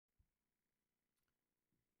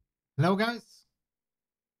Hello guys,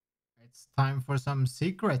 it's time for some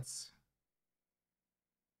secrets.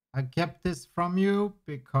 I kept this from you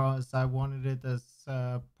because I wanted it as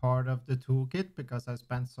part of the toolkit because I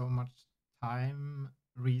spent so much time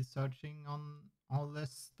researching on all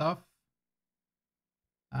this stuff.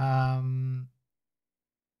 The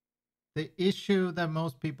issue that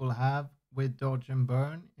most people have with dodge and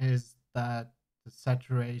burn is that the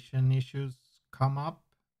saturation issues come up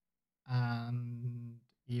and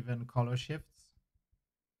even color shifts.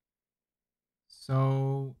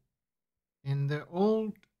 So in the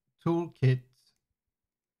old toolkit,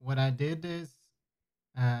 what I did is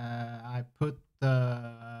I put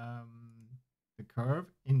the curve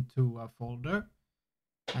into a folder,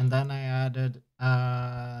 and then I added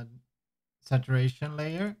a saturation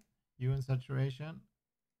layer, hue and saturation,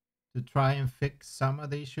 to try and fix some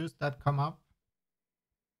of the issues that come up.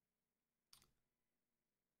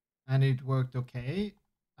 And it worked okay,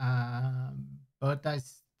 but I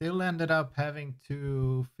still ended up having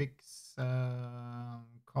to fix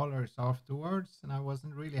colors afterwards, and I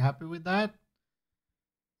wasn't really happy with that.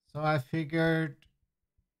 So I figured,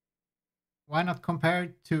 why not compare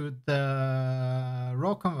it to the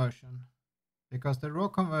raw conversion? Because the raw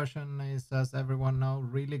conversion is, as everyone knows,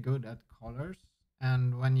 really good at colors.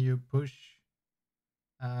 And when you push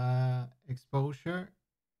exposure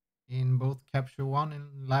in both Capture One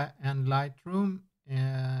and Lightroom,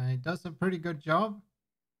 it does a pretty good job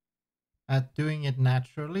at doing it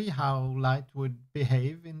naturally, how light would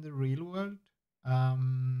behave in the real world.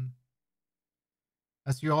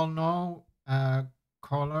 As you all know,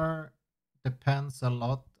 color depends a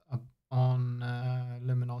lot on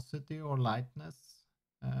luminosity or lightness,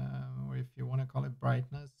 or if you want to call it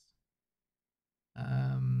brightness.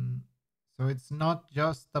 So it's not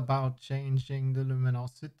just about changing the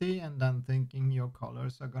luminosity and then thinking your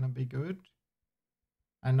colors are going to be good.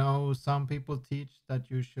 I know some people teach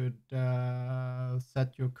that you should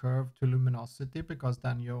set your curve to luminosity because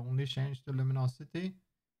then you only change the luminosity.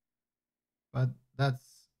 But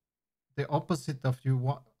that's the opposite of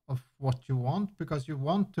what you want, because you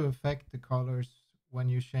want to affect the colors when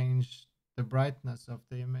you change the brightness of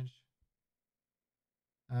the image.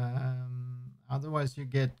 Otherwise, you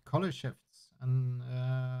get color shifts and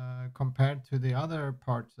compared to the other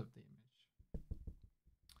parts of the image.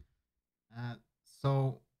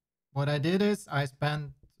 So what I did is I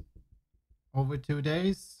spent over 2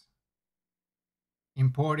 days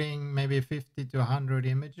importing maybe 50 to 100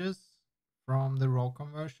 images from the raw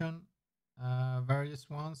conversion, various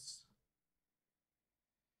ones.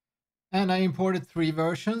 And I imported 3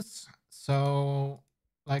 versions. So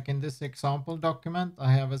like in this example document,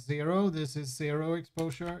 I have a 0. This is 0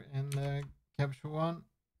 exposure in the Capture One.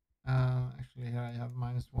 Actually, here I have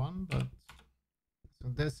 -1, but so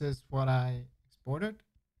this is what I exported.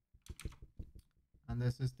 And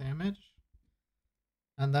this is the image.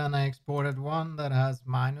 And then I exported one that has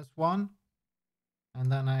 -1.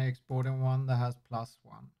 And then I exported one that has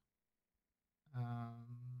 +1.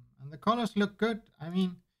 And the colors look good. I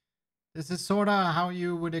mean, this is sort of how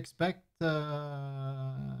you would expect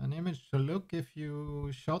an image to look if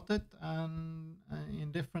you shot it and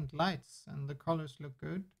in different lights, and the colors look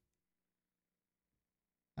good.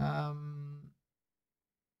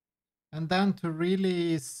 And then to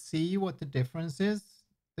really see what the difference is,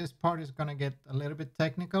 this part is going to get a little bit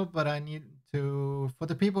technical, but I need to, for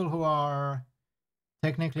the people who are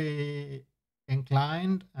technically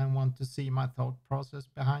inclined and want to see my thought process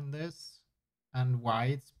behind this and why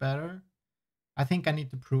it's better, I think I need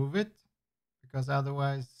to prove it, because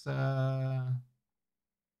otherwise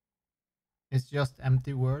it's just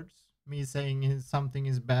empty words. Me saying something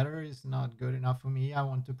is better is not good enough for me. I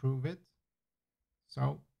want to prove it.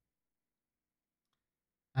 So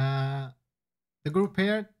the group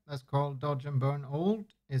here that's called Dodge and Burn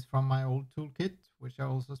Old is from my old toolkit, which I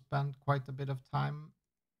also spent quite a bit of time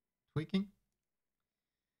tweaking.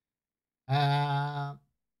 But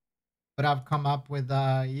I've come up with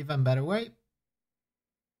an even better way.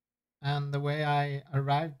 And the way I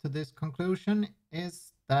arrived to this conclusion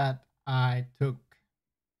is that I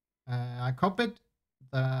copied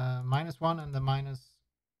the -1 and the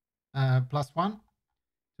 +1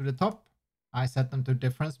 to the top. I set them to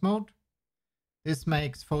difference mode. This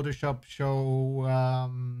makes Photoshop show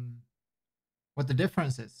what the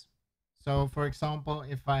difference is. So for example,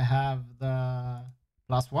 if I have the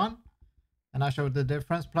 +1 and I show the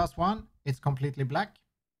difference +1, it's completely black.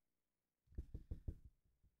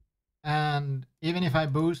 And even if I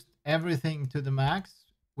boost everything to the max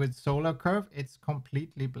with solar curve, it's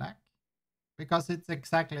completely black because it's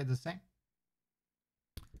exactly the same.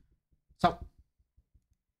 So,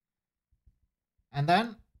 and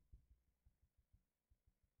then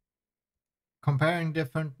comparing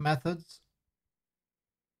different methods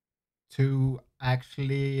to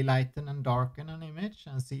actually lighten and darken an image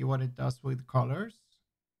and see what it does with colors,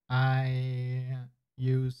 I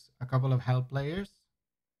use a couple of help layers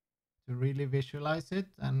to really visualize it,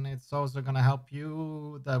 and it's also going to help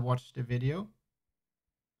you that watch the video,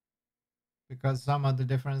 because some of the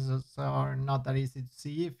differences are not that easy to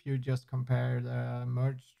see if you just compare the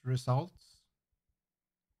merged results.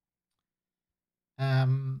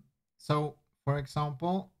 So for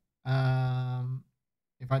example,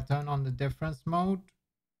 if I turn on the difference mode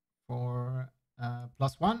for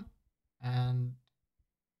 +1 and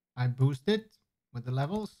I boost it with the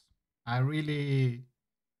levels, I really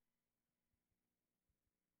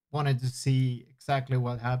wanted to see exactly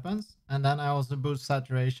what happens. And then I also boost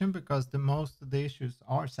saturation, because the most of the issues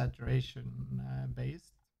are saturation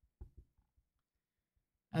based.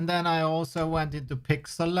 And then I also went into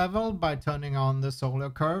pixel level by turning on the solar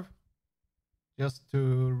curve, just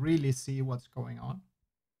to really see what's going on.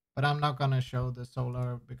 But I'm not going to show the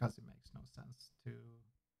solar because it makes no sense to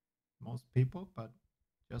most people, but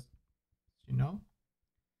just, you know.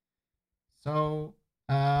 So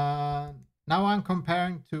now I'm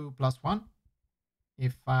comparing to +1.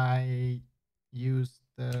 If I use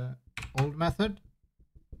the old method,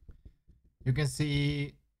 you can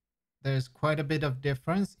see there's quite a bit of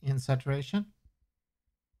difference in saturation.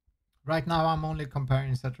 Right now I'm only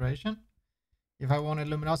comparing saturation. If I wanted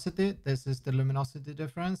luminosity, this is the luminosity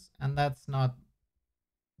difference, and that's not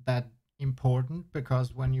that important,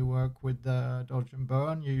 because when you work with the dodge and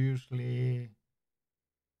burn, you usually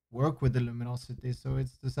work with the luminosity. So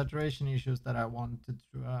it's the saturation issues that I wanted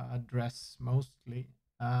to address mostly.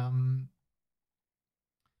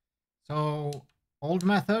 So old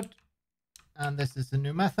method, and this is the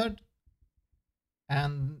new method.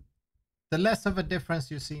 And the less of a difference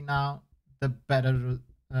you see now, the better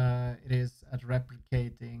it is at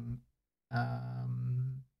replicating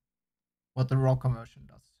what the raw conversion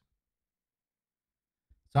does.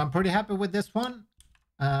 So I'm pretty happy with this one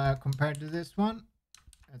compared to this one.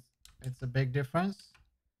 It's a big difference.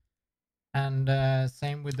 And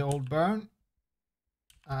same with the old burn.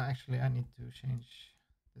 Actually, I need to change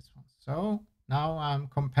this one. So now I'm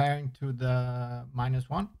comparing to the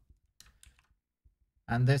 -1.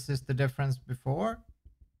 And this is the difference before.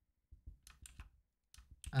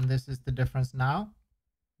 And this is the difference now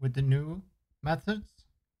with the new methods.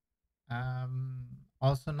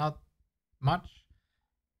 Also not much.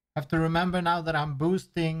 Have to remember now that I'm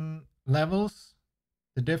boosting levels,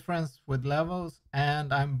 the difference with levels,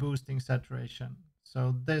 and I'm boosting saturation.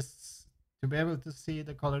 So this, to be able to see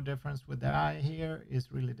the color difference with the eye here,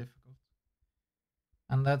 is really difficult.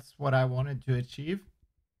 And that's what I wanted to achieve.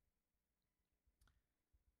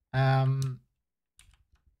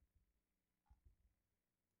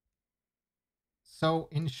 So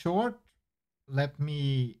in short, let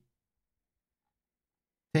me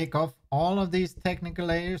take off all of these technical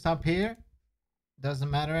layers up here.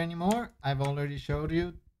 Doesn't matter anymore. I've already showed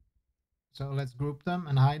you. So let's group them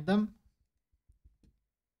and hide them.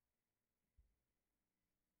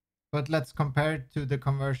 But let's compare it to the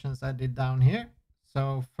conversions I did down here.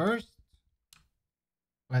 So first,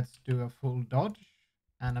 let's do a full dodge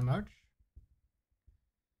and a merge.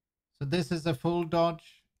 So this is a full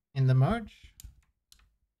dodge in the merge.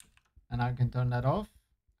 And I can turn that off.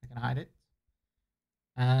 I can hide it.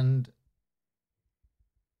 And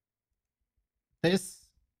this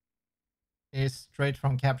is straight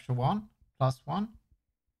from capture 1, +1.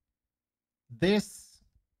 This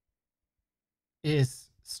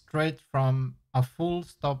is straight from a full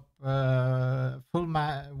stop,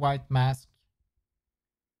 white mask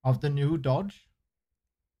of the new dodge,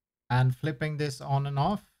 and flipping this on and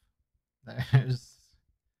off, there's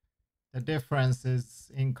the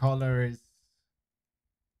differences in color is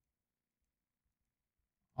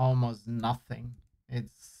almost nothing.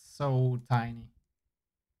 It's so tiny.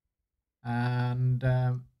 And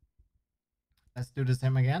let's do the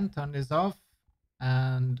same again. Turn this off,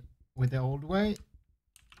 and with the old way,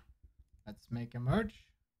 let's make a merge.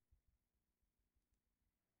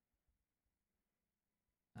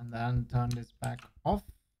 And then turn this back off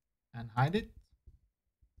and hide it.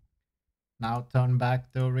 Now turn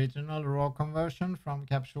back the original raw conversion from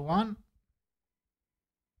capture 1.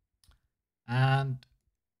 And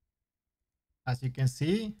as you can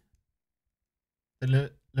see,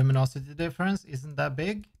 the luminosity difference isn't that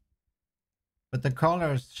big, but the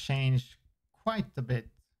colors change quite a bit.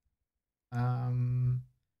 And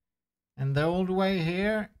the old way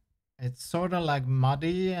here, it's sort of like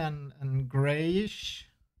muddy and grayish.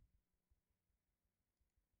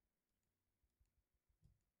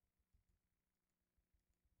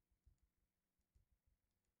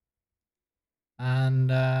 And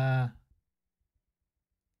the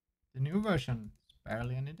new version is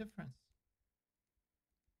barely any difference.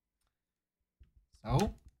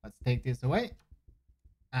 So let's take this away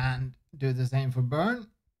and do the same for burn.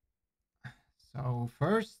 So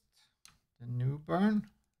first, the new burn,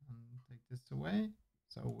 and take this away.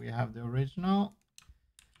 So we have the original.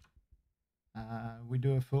 We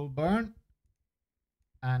do a full burn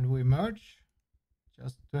and we merge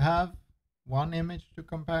just to have one image to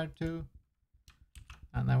compare to.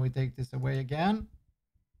 And then we take this away again.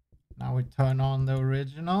 Now we turn on the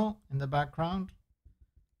original in the background.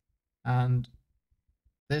 And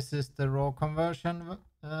this is the raw conversion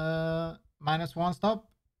 -1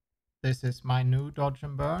 stop. This is my new dodge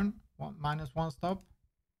and burn -1 stop.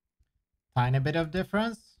 Tiny bit of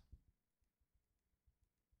difference,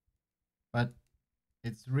 but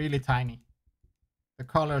it's really tiny. The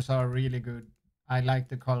colors are really good. I like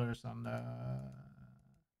the colors on the...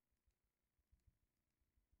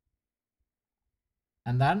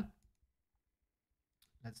 And then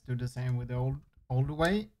let's do the same with the old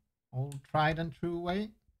way, old tried and true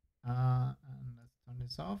way. And let's turn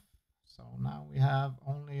this off. So now we have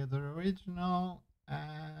only the original,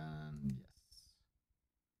 and yes.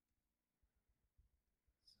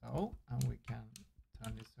 So, and we can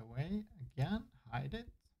turn this away again, hide it.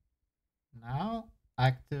 Now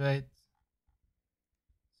activate.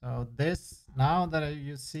 So this now that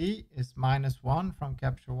you see is -1 from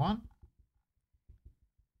capture one.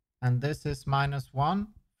 And this is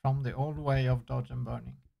 -1 from the old way of dodge and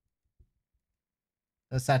burning.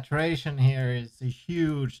 The saturation here is a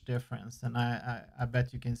huge difference, and I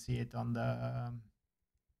bet you can see it on the...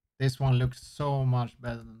 this one looks so much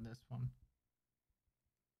better than this one.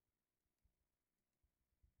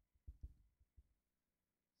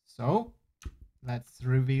 So let's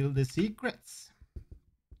reveal the secrets.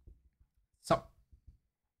 So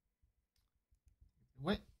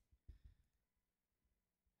wait.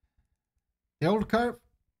 The old curve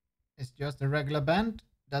is just a regular bend.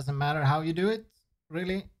 Doesn't matter how you do it,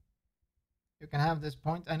 really. You can have this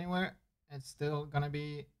point anywhere. It's still gonna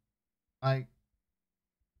be like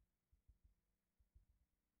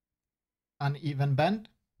uneven bend.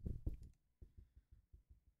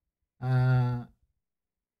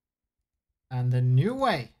 And the new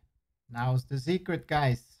way, now's the secret,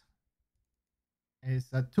 guys,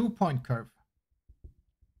 is a 2-point curve.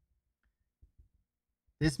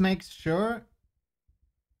 This makes sure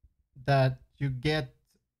that you get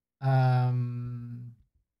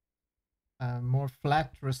more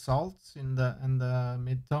flat results in the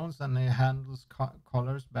midtones, and it handles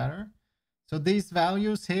colors better. So these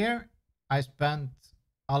values here, I spent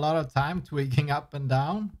a lot of time tweaking up and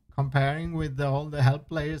down, comparing with all the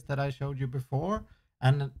help layers that I showed you before,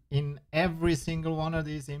 and in every single one of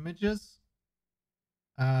these images.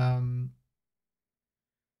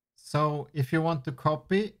 So if you want to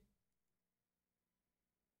copy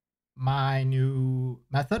my new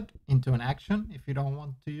method into an action, if you don't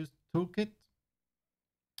want to use Toolkit,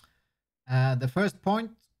 the first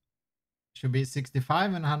point should be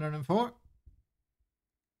 65 and 104.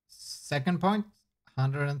 Second point,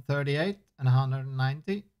 138 and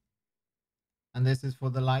 190. And this is for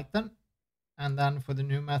the lighten. And then for the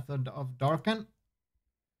new method of darken,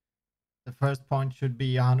 the first point should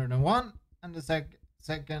be 101, and the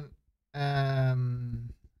second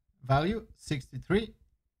value 63.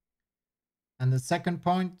 And the second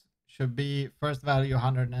point should be first value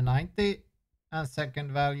 190 and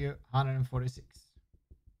second value 146.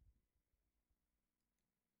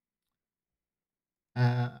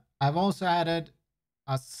 I've also added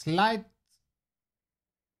a slight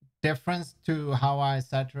difference to how I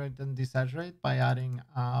saturate and desaturate by adding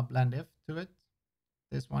a blend if to it.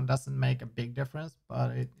 This one doesn't make a big difference,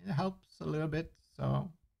 but it helps a little bit.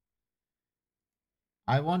 So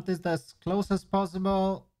I want it as close as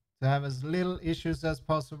possible, to have as little issues as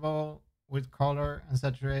possible with color and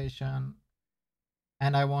saturation.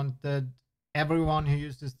 And I wanted everyone who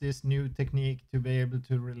uses this new technique to be able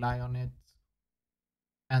to rely on it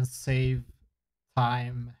and save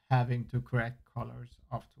time having to correct colors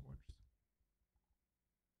afterwards.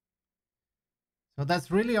 So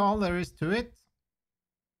that's really all there is to it.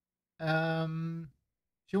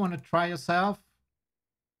 If you want to try yourself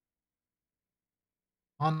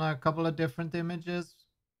on a couple of different images,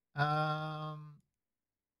 the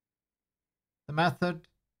method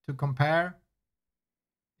to compare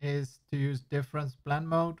is to use difference blend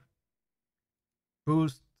mode,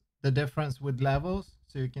 boost the difference with levels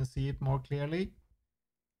so you can see it more clearly.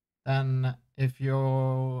 Then if you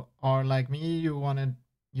are like me,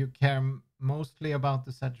 you care mostly about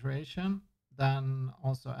the saturation, then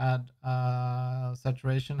also add a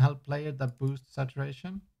saturation help layer that boosts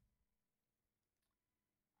saturation.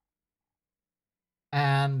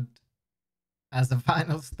 And as a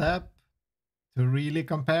final step, to really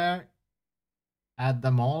compare, add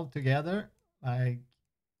them all together like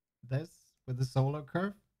this with the solar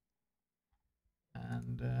curve.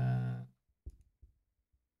 And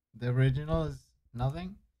the original is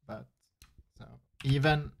nothing, but so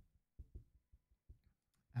even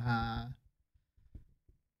uh,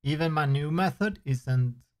 even my new method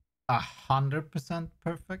isn't 100%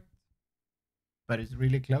 perfect, but it's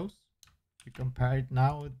really close. If you compare it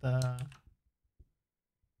now with the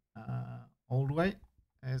old way,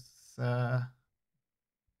 it's a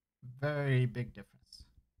very big difference.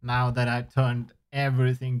 Now that I turned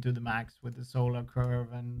everything to the max with the solar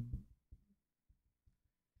curve and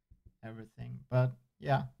everything. But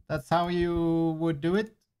yeah, that's how you would do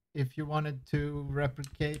it if you wanted to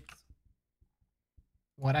replicate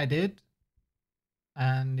what I did.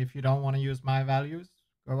 And if you don't want to use my values,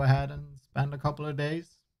 go ahead and spend a couple of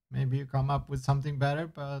days. Maybe you come up with something better,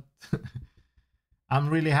 but I'm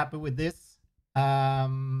really happy with this.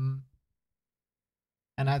 And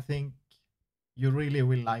I think you really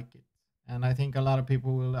will like it. And I think a lot of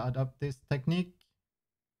people will adopt this technique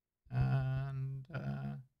and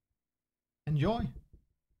enjoy.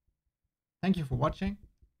 Thank you for watching.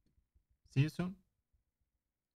 See you soon.